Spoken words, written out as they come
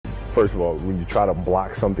First of all, when you try to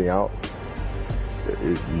block something out,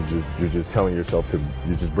 you're just telling yourself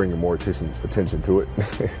you're just bringing more attention to it.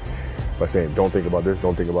 By saying, don't think about this,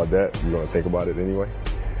 don't think about that, you're gonna think about it anyway.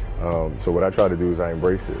 So what I try to do is I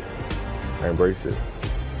embrace it.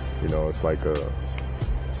 You know, it's like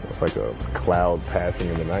a cloud passing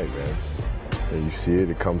in the night, man. And you see it,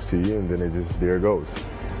 it comes to you, and then there it goes,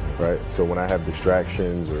 right? So when I have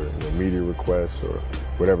distractions or media requests or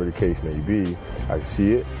whatever the case may be, I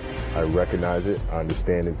see it, I recognize it, I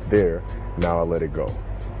understand it's there, now I let it go,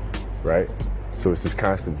 right? So it's this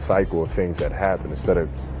constant cycle of things that happen. Instead of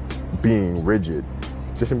being rigid,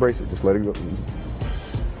 just embrace it, just let it go.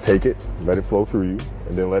 Take it, let it flow through you,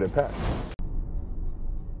 and then let it pass.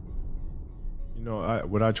 You know,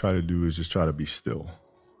 what I try to do is just try to be still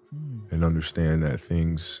and understand that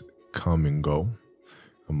things come and go,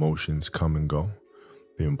 emotions come and go.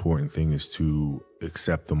 The important thing is to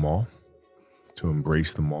accept them all, to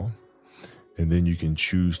embrace them all, and then you can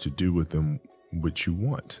choose to do with them what you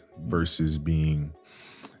want versus being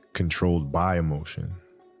controlled by emotion.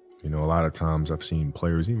 You know, a lot of times I've seen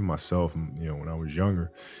players, even myself, you know, when I was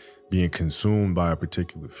younger, being consumed by a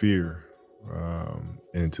particular fear,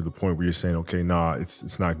 and to the point where you're saying, okay, nah,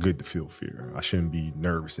 it's not good to feel fear. I shouldn't be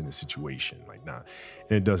nervous in this situation, like, nah.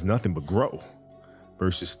 And it does nothing but grow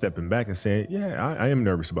versus stepping back and saying, yeah, I am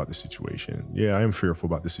nervous about this situation. Yeah, I am fearful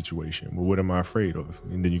about this situation. Well, what am I afraid of?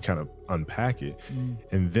 And then you kind of unpack it.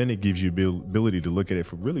 And then it gives you the ability to look at it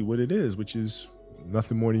for really what it is, which is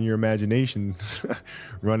nothing more than your imagination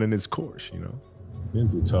running its course, you know?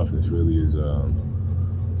 Mental toughness really is,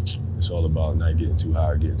 it's all about not getting too high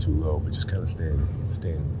or getting too low, but just kind of staying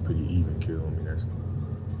pretty even keel. I mean, that's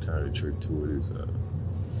kind of the trick to it, is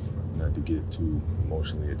not to get too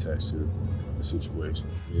emotionally attached to the situation.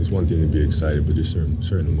 I mean, it's one thing to be excited, but there's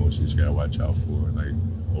certain emotions you gotta watch out for, like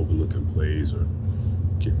overlooking plays or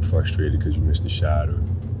getting frustrated because you missed a shot or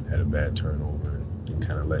had a bad turnover, and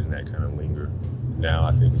kind of letting that kind of linger. Now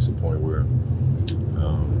I think it's a point where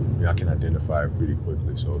I can identify it pretty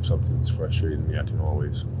quickly. So if something's frustrating me, I can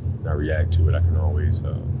always not react to it. I can always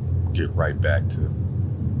get right back to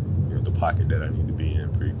the pocket that I need to be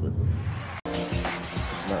in pretty quickly.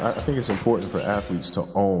 I think it's important for athletes to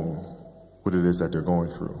own what it is that they're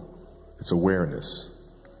going through. It's awareness,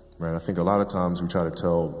 right? I think a lot of times we try to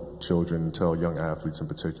tell children, tell young athletes in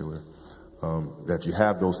particular, that if you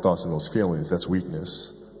have those thoughts and those feelings, that's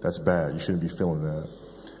weakness. That's bad. You shouldn't be feeling that,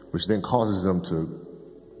 which then causes them to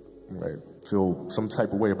feel some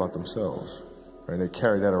type of way about themselves. Right? And they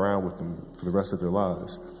carry that around with them for the rest of their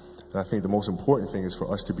lives. And I think the most important thing is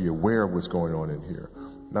for us to be aware of what's going on in here.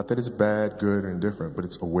 Not that it's bad, good, or indifferent, but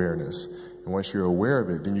it's awareness. And once you're aware of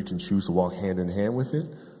it, then you can choose to walk hand in hand with it,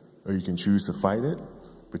 or you can choose to fight it,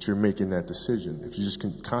 but you're making that decision. If you just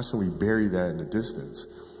can constantly bury that in the distance,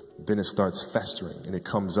 then it starts festering and it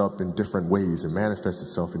comes up in different ways and manifests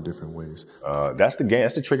itself in different ways. That's the game.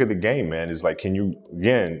 That's the trick of the game, man. Is like, can you,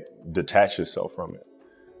 again, detach yourself from it?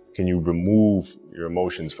 Can you remove your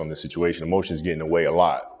emotions from the situation? Emotions get in the way a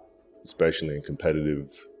lot, especially in competitive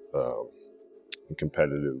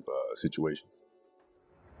situations.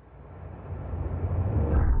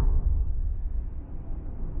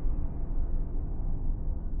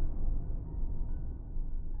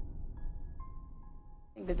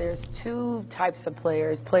 That there's two types of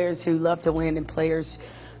players who love to win and players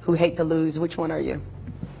who hate to lose. Which one are you?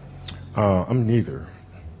 I'm neither.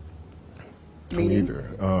 Meaning?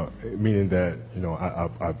 Meaning that,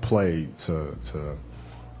 I play to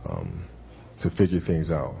figure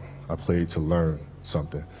things out. I play to learn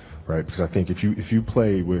something, right? Because I think if you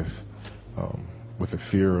play with a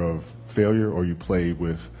fear of failure, or you play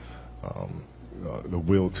with the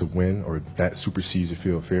will to win, or that supersedes the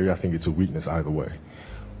fear of failure, I think it's a weakness either way.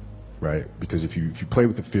 Right? Because if you play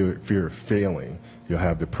with the fear of failing, you'll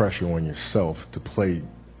have the pressure on yourself to play,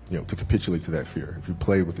 to capitulate to that fear. If you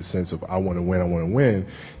play with the sense of I want to win,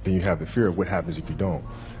 then you have the fear of what happens if you don't.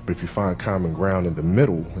 But if you find common ground in the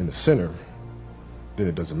middle, in the center, then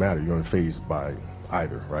it doesn't matter. You're unfazed by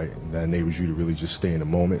either, right? And that enables you to really just stay in the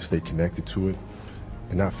moment, stay connected to it,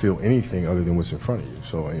 and not feel anything other than what's in front of you.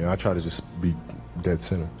 So I try to just be dead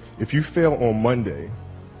center. If you fail on Monday,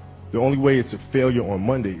 the only way it's a failure on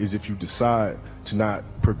Monday is if you decide to not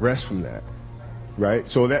progress from that, right?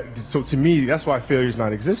 So to me, that's why failure is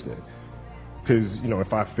not existent. Because,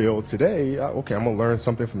 if I fail today, okay, I'm going to learn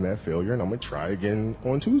something from that failure, and I'm going to try again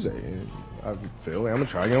on Tuesday. And I fail, and I'm going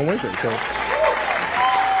to try again on Wednesday. So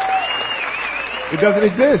it doesn't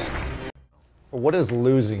exist. What does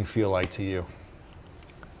losing feel like to you?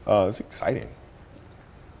 It's exciting.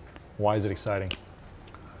 Why is it exciting?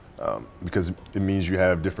 Because it means you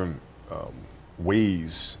have different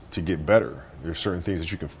ways to get better. There's certain things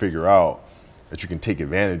that you can figure out that you can take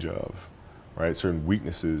advantage of, right? Certain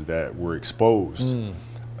weaknesses that were exposed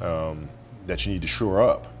that you need to shore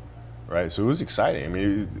up, right? So it was exciting. I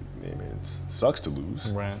mean, it sucks to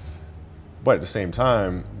lose, Right. but at the same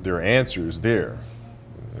time, there are answers there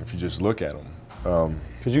if you just look at them.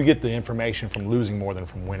 Because you get the information from losing more than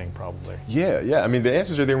from winning, probably. Yeah. I mean, the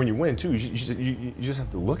answers are there when you win too. You just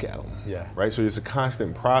have to look at them. Yeah. Right. So it's a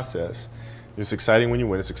constant process. It's exciting when you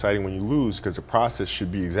win. It's exciting when you lose, because the process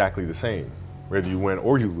should be exactly the same, whether you win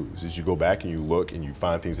or you lose. As you go back and you look and you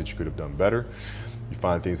find things that you could have done better. You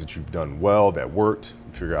find things that you've done well that worked.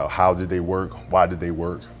 You figure out how did they work, why did they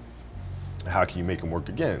work, how can you make them work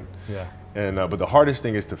again. Yeah. And but the hardest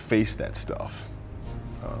thing is to face that stuff.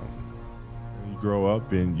 You grow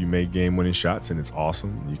up and you make game-winning shots and it's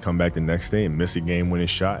awesome. You come back the next day and miss a game-winning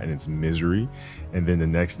shot and it's misery. And then the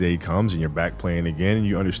next day comes and you're back playing again, and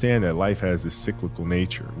you understand that life has this cyclical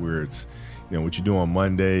nature where it's, you know, what you do on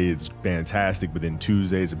Monday is fantastic, but then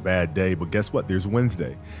Tuesday is a bad day. But guess what? There's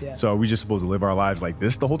Wednesday. Yeah. So are we just supposed to live our lives like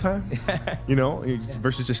this the whole time? You know,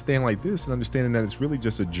 versus just staying like this and understanding that it's really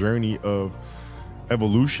just a journey of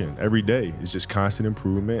evolution. Every day is just constant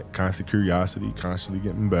improvement, constant curiosity, constantly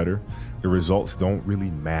getting better. The results don't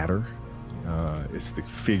really matter. It's the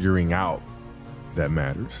figuring out that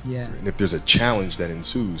matters. Yeah. And if there's a challenge that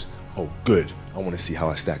ensues, oh, good, I want to see how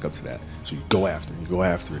I stack up to that. So you go after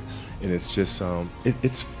it. And it's just,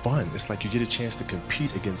 it's fun. It's like you get a chance to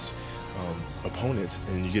compete against opponents,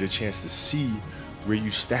 and you get a chance to see where you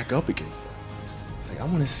stack up against them. It's like, I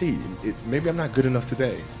want to see. Maybe I'm not good enough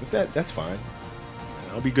today, but that's fine.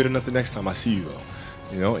 I'll be good enough the next time I see you, though.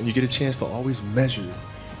 You know, and you get a chance to always measure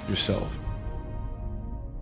yourself